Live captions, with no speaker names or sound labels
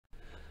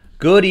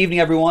Good evening,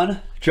 everyone.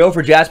 Joe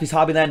for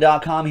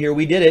JaspysHobbyland.com here.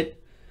 We did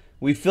it.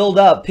 We filled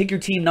up. Pick your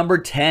team number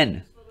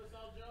 10.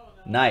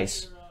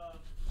 Nice.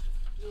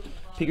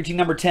 Pick your team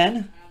number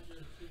 10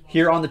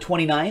 here on the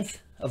 29th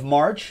of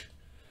March.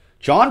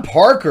 John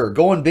Parker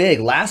going big.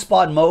 Last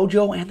spot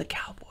Mojo and the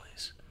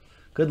Cowboys.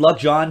 Good luck,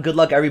 John. Good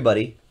luck,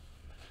 everybody.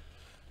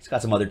 He's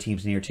got some other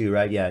teams in here too,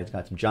 right? Yeah, he's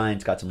got some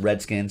Giants, got some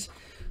Redskins.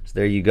 So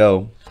there you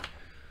go.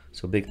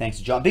 So big thanks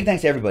to John. Big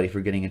thanks to everybody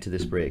for getting into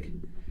this break.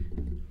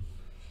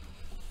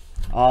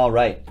 All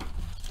right.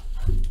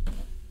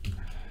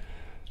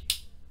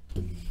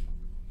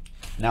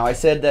 Now, I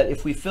said that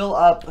if we fill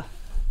up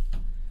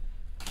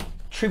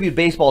Tribute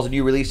Baseball is a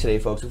new release today,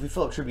 folks. If we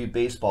fill up Tribute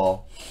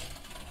Baseball,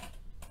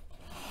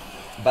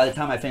 by the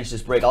time I finish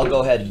this break, I'll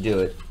go ahead and do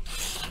it.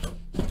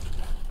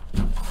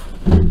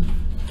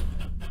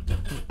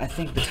 I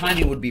think the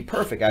timing would be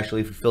perfect,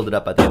 actually, if we filled it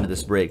up at the end of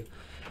this break.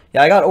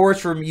 Yeah, I got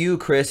orders from you,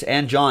 Chris,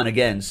 and John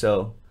again,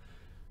 so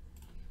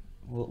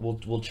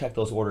we'll check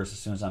those orders as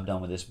soon as I'm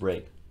done with this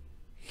break.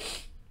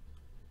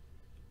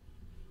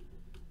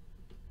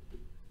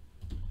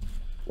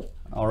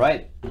 All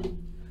right.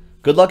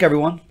 Good luck,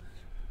 everyone.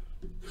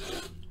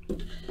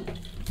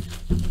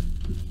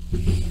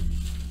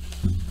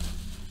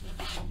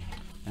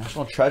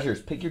 National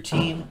Treasures. Pick your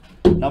team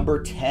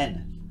number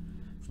 10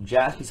 from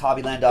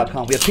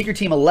JaspysHobbyland.com. We have Pick Your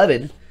Team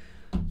 11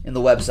 in the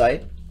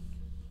website,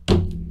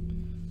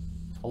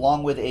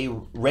 along with a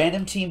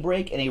random team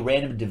break and a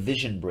random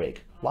division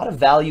break. A lot of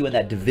value in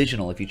that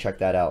divisional if you check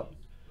that out.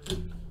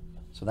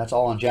 So that's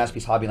all on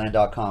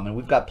JaspysHobbyland.com. And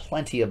we've got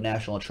plenty of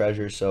National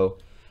Treasures, so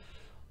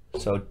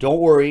don't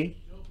worry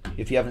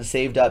if you haven't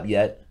saved up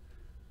yet.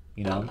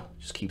 You know,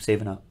 just keep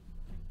saving up.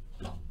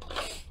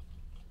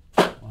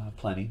 We'll have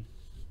plenty.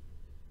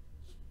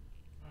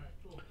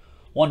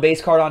 One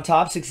base card on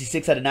top,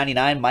 66 out of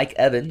 99, Mike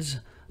Evans,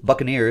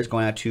 Buccaneers,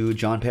 going out to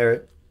John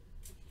Parrott.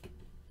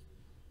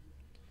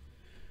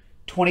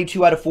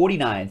 22 out of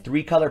 49,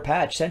 three-color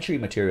patch, Century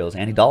Materials,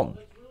 Andy Dalton.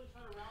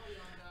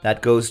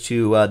 That goes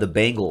to the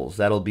Bengals.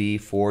 That'll be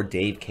for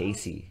Dave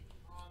Casey.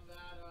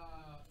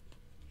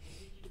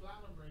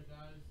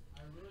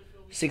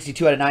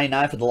 62 out of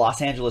 99 for the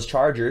Los Angeles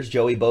Chargers,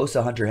 Joey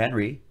Bosa, Hunter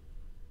Henry.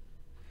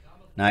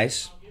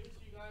 Nice.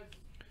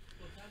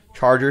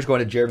 Chargers going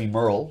to Jeremy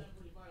Merle.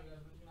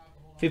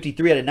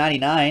 53 out of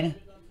 99,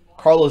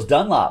 Carlos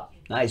Dunlop.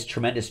 Nice,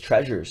 Tremendous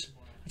Treasures.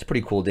 That's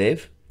pretty cool,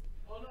 Dave.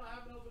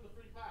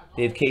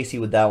 Dave Casey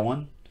with that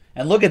one.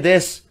 And look at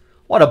this.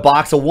 What a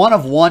box. A 1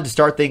 of 1 to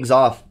start things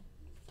off.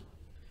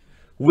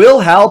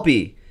 Will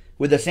Halpy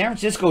with the San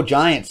Francisco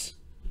Giants.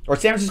 Or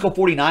San Francisco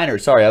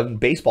 49ers. Sorry, I'm in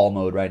baseball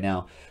mode right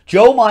now.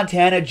 Joe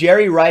Montana,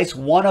 Jerry Rice,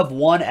 1 of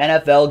 1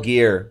 NFL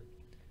gear.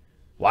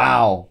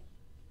 Wow.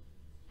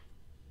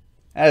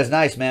 That is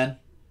nice, man.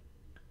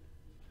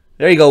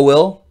 There you go,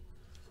 Will.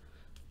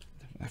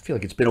 I feel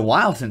like it's been a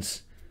while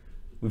since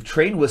we've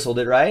train whistled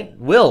it, right?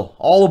 Will,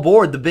 all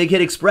aboard the Big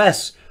Hit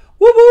Express.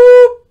 Whoop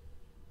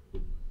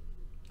whoop!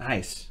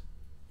 Nice.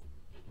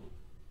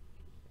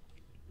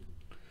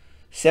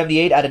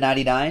 78 out of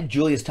 99,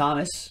 Julius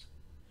Thomas.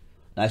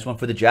 Nice one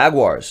for the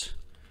Jaguars.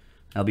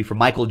 That'll be for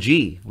Michael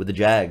G with the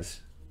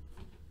Jags.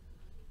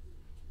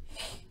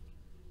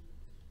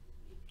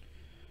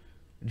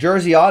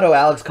 Jersey Auto,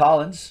 Alex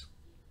Collins.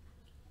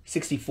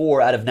 64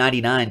 out of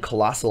 99,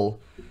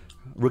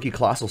 rookie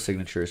Colossal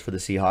signatures for the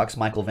Seahawks,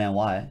 Michael Van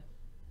Wy.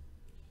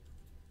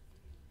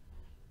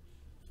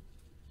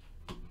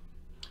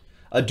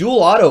 A dual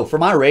auto for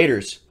my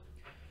Raiders.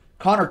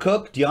 Connor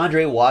Cook,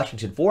 DeAndre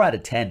Washington, 4 out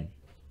of 10.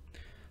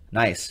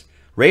 Nice.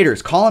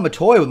 Raiders, Colin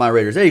Matoy with my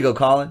Raiders. There you go,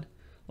 Colin.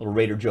 Little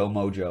Raider Joe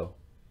Mojo.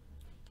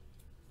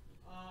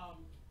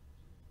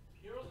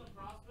 Heroes and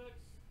Prospects,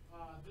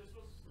 this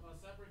was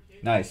a separate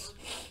case. Nice.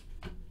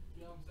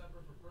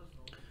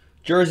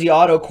 Jersey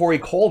Auto, Corey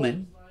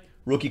Coleman.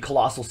 Rookie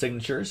Colossal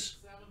signatures.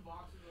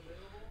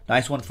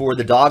 Nice one for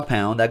the Dog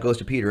Pound. That goes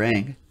to Peter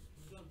Eng.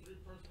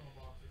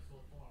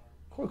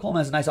 Corey Coleman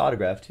has a nice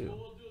autograph, too.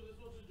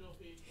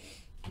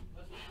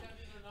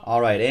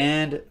 All right,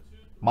 and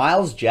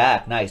Miles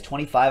Jack. Nice.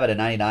 25 out of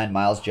 99,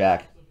 Miles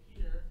Jack.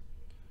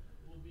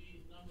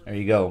 There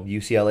you go.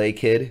 UCLA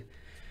kid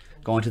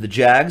going to the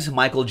Jags.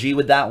 Michael G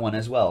with that one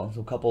as well.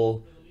 So a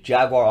couple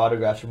Jaguar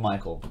autographs from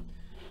Michael.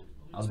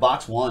 That was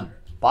box 1.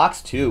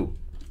 Box 2.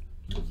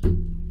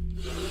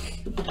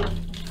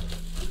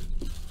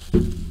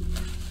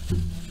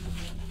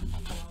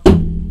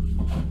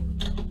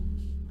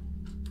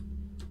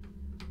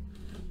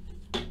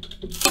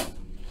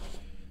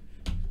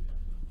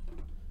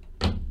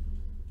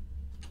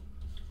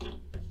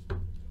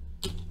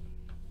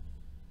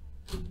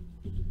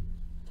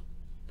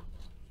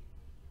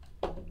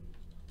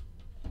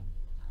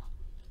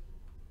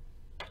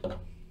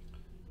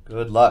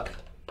 Good luck.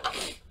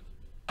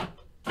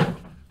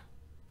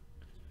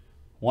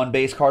 One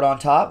base card on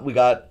top. We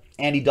got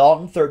Andy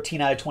Dalton,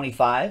 13 out of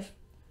 25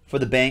 for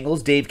the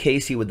Bengals. Dave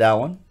Casey with that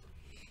one.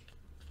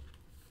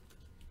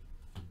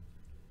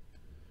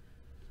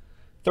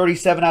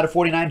 37 out of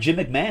 49, Jim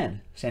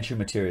McMahon, Century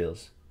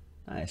Materials.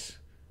 Nice.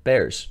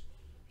 Bears.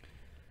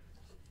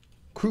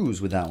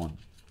 Cruz with that one.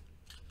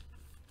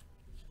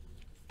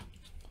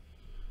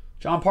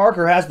 John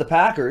Parker has the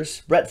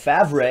Packers. Brett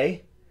Favre,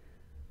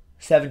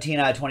 17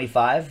 out of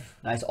 25.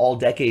 Nice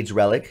all-decades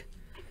relic.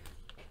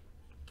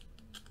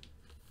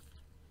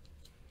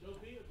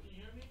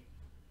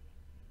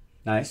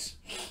 Nice.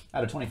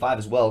 Out of 25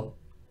 as well.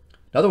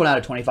 Another one out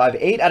of 25.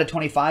 8 out of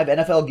 25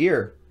 NFL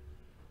gear.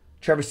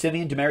 Trevor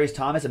Siemian, Demaryius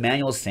Thomas,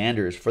 Emmanuel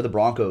Sanders for the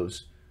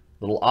Broncos.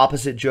 Little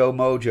opposite Joe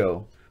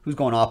Mojo. Who's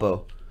going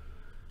Oppo?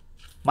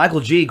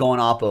 Michael G going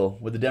Oppo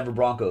with the Denver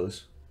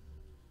Broncos.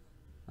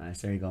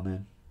 Nice. There you go,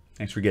 man.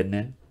 Thanks for getting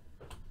in.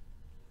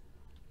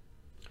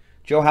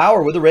 Joe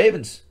Howard with the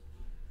Ravens.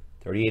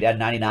 38 out of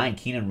 99.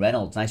 Keenan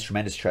Reynolds. Nice,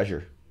 tremendous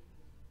treasure.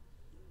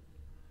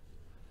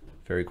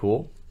 Very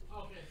cool.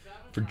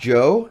 For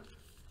Joe,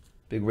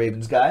 big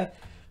Ravens guy.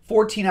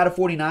 14 out of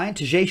 49.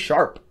 Tajay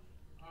Sharp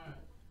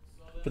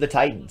for the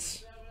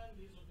Titans.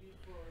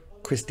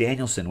 Chris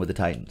Danielson with the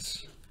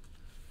Titans.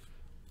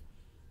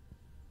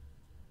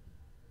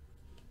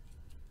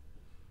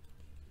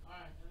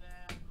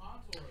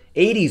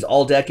 '80s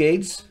all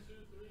decades.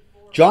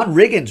 John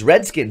Riggins,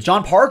 Redskins.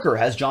 John Parker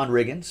has John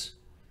Riggins.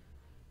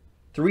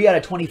 3 out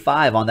of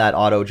 25 on that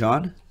auto,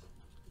 John.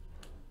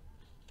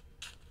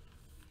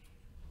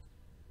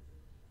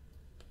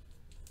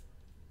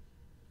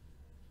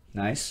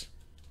 Nice.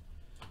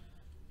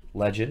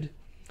 Legend.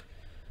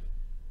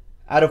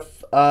 Out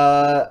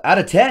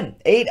of 10.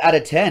 8 out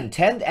of 10.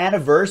 10th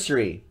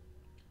anniversary.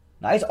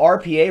 Nice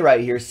RPA right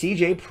here.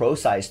 CJ Pro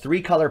Size.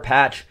 3-color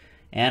patch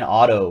and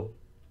auto.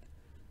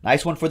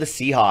 Nice one for the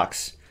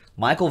Seahawks.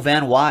 Michael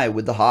Van Wy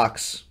with the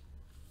Hawks.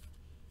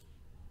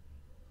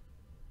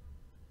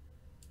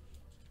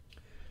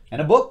 And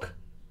a book.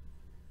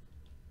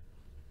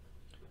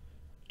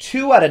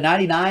 2 out of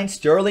 99.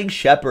 Sterling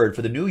Shepard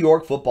for the New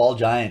York Football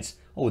Giants.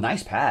 Oh,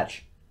 nice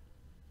patch.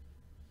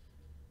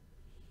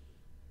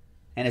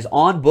 And his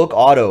on-book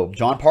auto.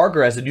 John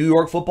Parker has the New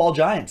York Football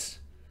Giants.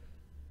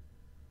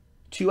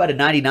 2 out of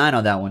 99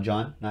 on that one,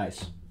 John.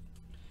 Nice.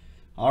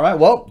 All right,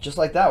 well, just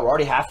like that, we're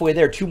already halfway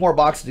there. 2 more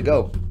boxes to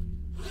go.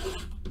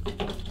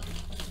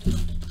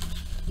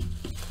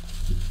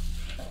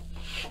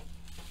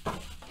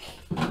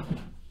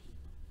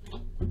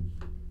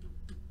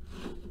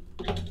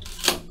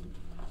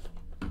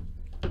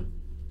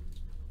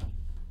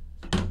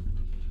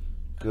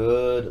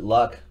 Good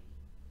luck.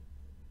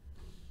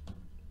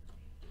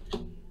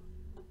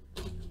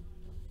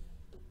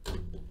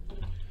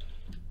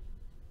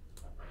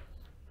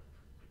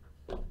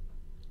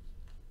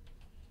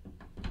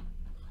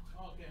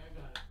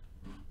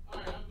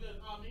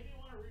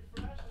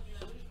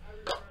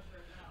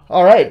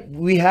 All right,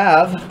 we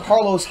have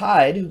Carlos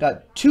Hyde. We've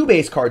got 2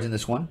 base cards in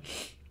this one.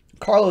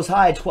 Carlos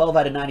Hyde, 12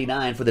 out of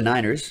 99 for the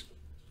Niners.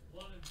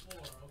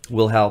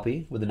 Will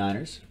Halpy with the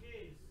Niners.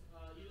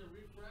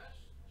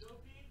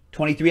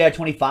 23 out of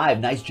 25.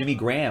 Nice Jimmy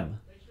Graham.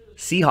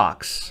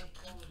 Seahawks.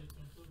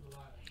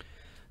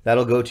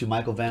 That'll go to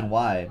Michael Van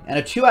Wy. And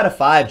a 2 out of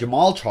 5.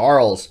 Jamal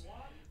Charles.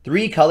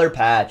 3-color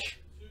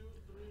patch.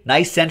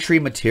 Nice Century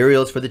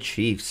materials for the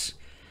Chiefs.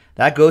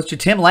 That goes to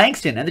Tim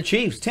Langston and the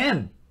Chiefs.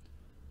 Tim.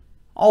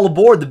 All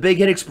aboard the Big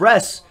Hit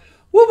Express.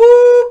 Woo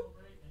woo!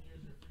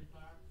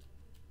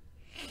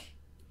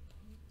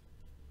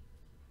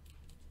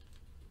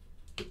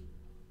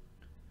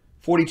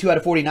 '42 out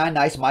of 49.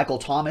 Nice Michael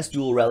Thomas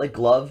dual relic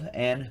glove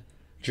and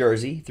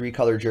jersey,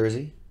 3-color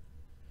jersey.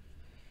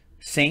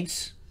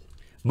 Saints.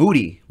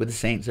 Moody with the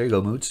Saints. There you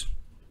go, Moods.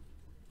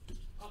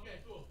 Okay,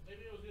 cool.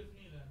 Maybe it was just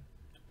me then.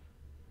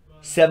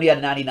 70 out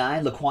of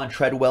 99. Laquan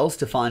Treadwell,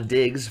 Stephon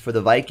Diggs for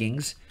the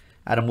Vikings.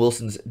 Adam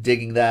Wilson's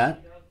digging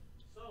that.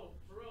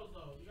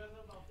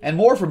 And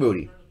more for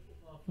Moody.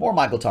 More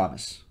Michael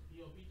Thomas.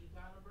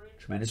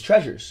 Tremendous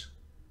treasures.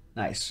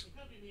 Nice.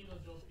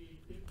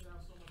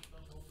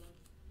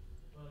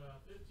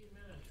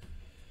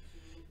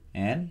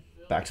 And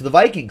back to the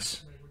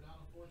Vikings.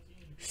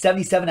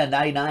 77 out of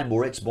 99.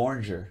 Moritz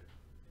Borninger.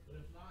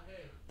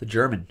 The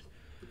German.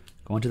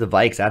 Going to the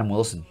Vikes. Adam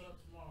Wilson.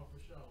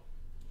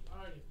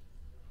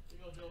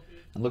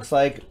 It looks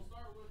like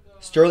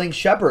Sterling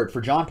Shepard for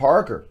John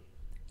Parker.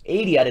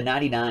 80 out of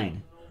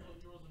 99.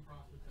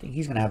 I think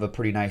he's going to have a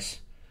pretty nice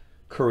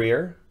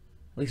career.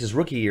 At least his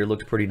rookie year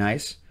looked pretty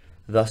nice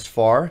thus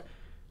far.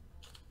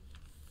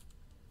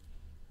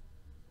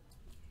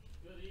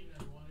 Good evening,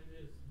 everyone.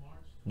 It is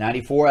March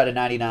 94 out of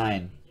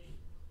 99.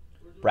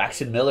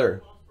 Braxton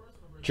Miller.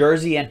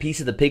 Jersey and piece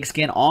of the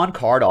pigskin on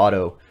card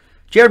auto.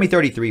 Jeremy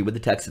 33 with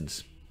the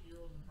Texans.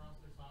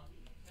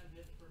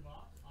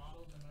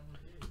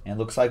 And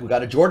looks like we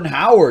got a Jordan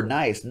Howard.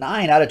 Nice.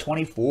 9 out of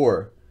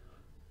 24.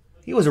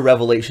 He was a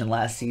revelation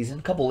last season.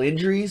 A couple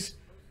injuries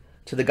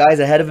to the guys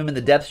ahead of him in the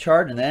depth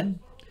chart, and then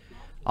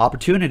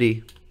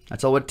opportunity.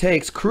 That's all it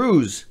takes.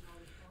 Cruz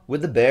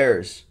with the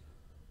Bears.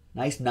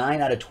 Nice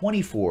 9 out of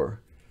 24.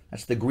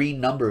 That's the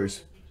green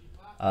numbers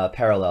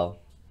parallel.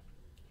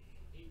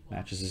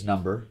 Matches his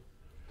number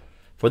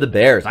for the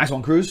Bears. Nice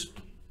one, Cruz.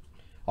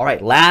 All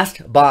right,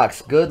 last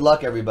box. Good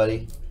luck,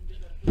 everybody.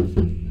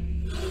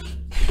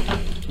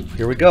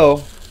 Here we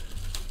go.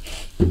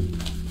 See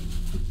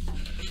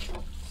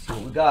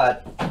what we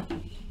got.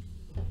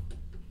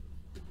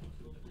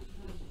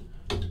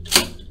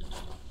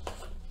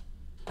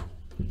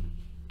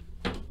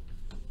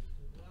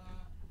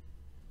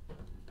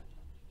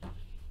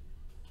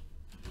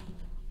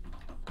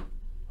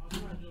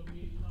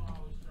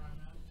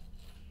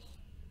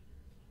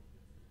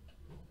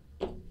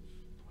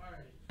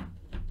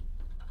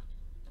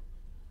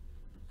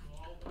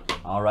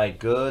 All right,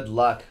 good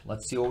luck.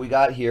 Let's see what we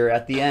got here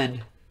at the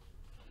end.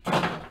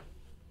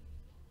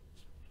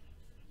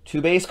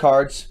 2 base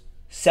cards.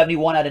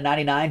 71 out of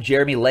 99,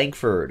 Jeremy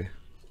Langford.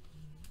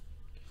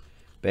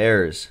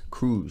 Bears,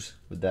 Cruz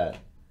with that.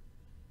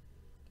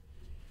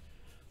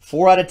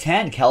 4 out of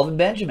 10, Kelvin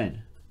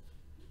Benjamin.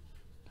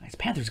 Nice.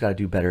 Panthers got to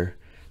do better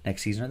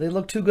next season, or they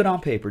look too good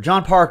on paper.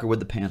 John Parker with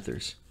the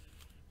Panthers.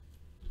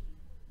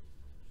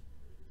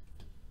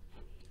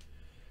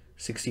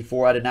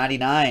 64 out of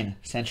 99,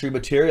 Century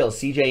Materials,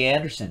 C.J.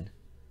 Anderson.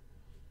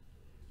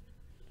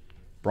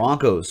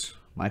 Broncos,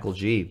 Michael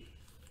G.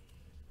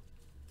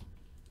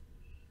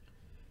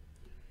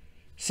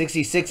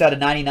 66 out of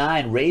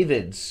 99,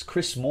 Ravens,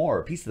 Chris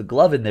Moore. Piece of the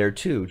glove in there,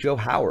 too. Joe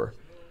Hauer,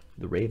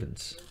 the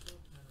Ravens.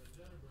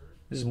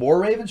 This is more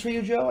Ravens for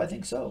you, Joe? I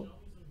think so.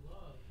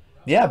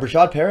 Yeah,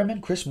 Brashad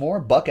Perriman, Chris Moore,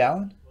 Buck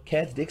Allen,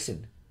 Kenneth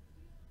Dixon.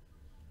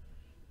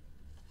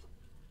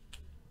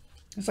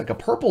 It's like a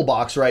purple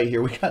box right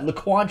here. We got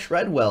Laquan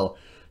Treadwell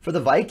for the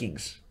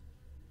Vikings.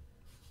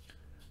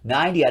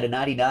 90 out of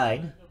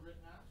 99.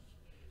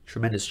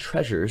 Tremendous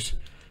treasures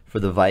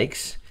for the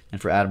Vikes and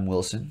for Adam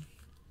Wilson.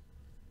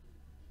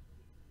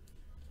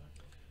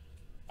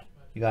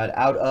 You got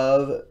out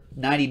of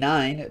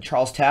 99,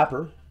 Charles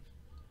Tapper.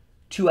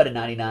 2 out of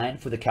 99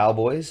 for the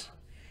Cowboys.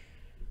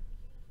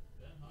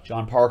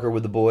 John Parker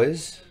with the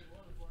boys.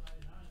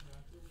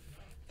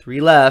 3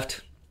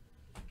 left.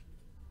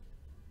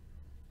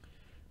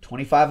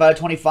 25 out of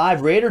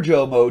 25, Raider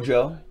Joe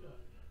Mojo.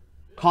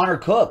 Connor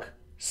Cook,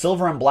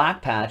 silver and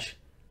black patch.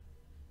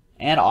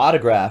 And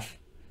autograph.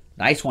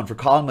 Nice one for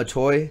Colin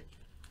Matoy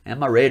and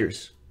my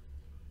Raiders.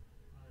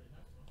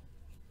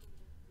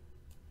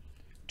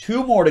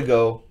 2 more to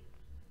go.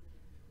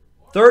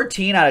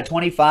 13 out of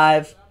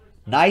 25.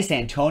 Nice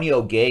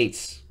Antonio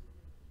Gates.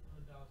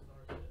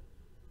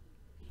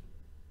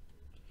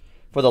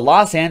 For the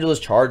Los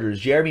Angeles Chargers,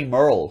 Jeremy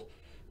Merle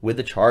with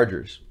the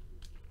Chargers.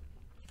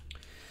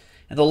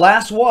 And the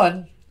last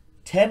one,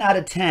 10 out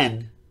of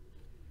 10,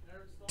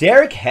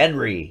 Derrick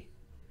Henry.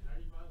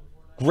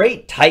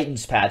 Great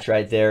Titans patch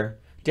right there.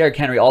 Derrick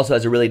Henry also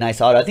has a really nice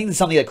auto. I think this is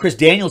something that Chris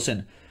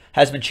Danielson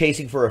has been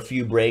chasing for a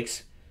few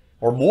breaks.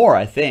 Or more,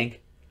 I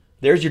think.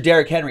 There's your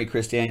Derrick Henry,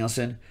 Chris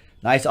Danielson.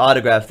 Nice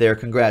autograph there.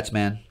 Congrats,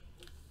 man.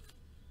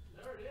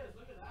 There it is.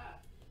 Look at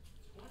that.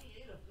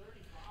 28 of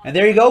 35. And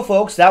there you go,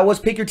 folks. That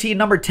was Pick Your Team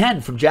number 10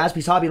 from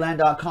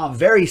JaspysHobbyland.com.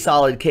 Very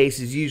solid case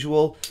as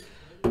usual.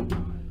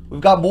 We've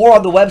got more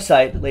on the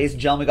website, ladies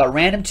and gentlemen. We got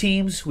random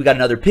teams, we got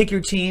another Pick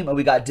Your Team, and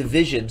we got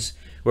divisions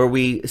where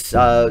we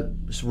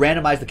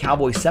randomize the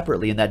Cowboys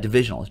separately in that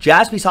divisional.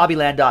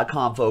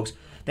 JaspysHobbyland.com, folks.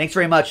 Thanks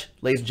very much,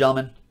 ladies and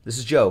gentlemen. This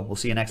is Joe. We'll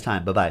see you next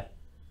time. Bye-bye.